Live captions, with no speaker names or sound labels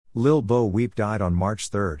Lil Bo Weep died on March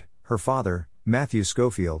 3, her father, Matthew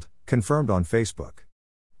Schofield, confirmed on Facebook.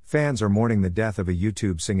 Fans are mourning the death of a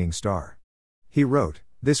YouTube singing star. He wrote,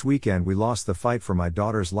 "This weekend we lost the fight for my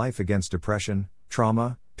daughter's life against depression,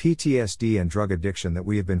 trauma, PTSD and drug addiction that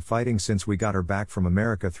we have been fighting since we got her back from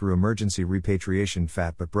America through emergency repatriation,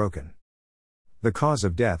 fat but broken." The cause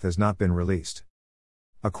of death has not been released.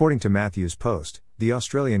 According to Matthew's post, the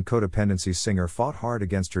Australian codependency singer fought hard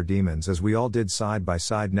against her demons as we all did, side by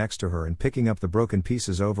side next to her and picking up the broken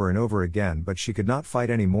pieces over and over again, but she could not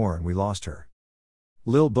fight anymore and we lost her.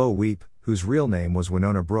 Lil Bo Weep, whose real name was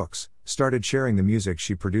Winona Brooks, started sharing the music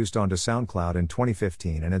she produced onto SoundCloud in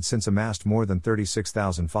 2015 and had since amassed more than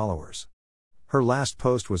 36,000 followers. Her last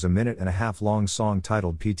post was a minute-and-a-half long song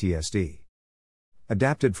titled PTSD.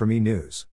 Adapted from E! News.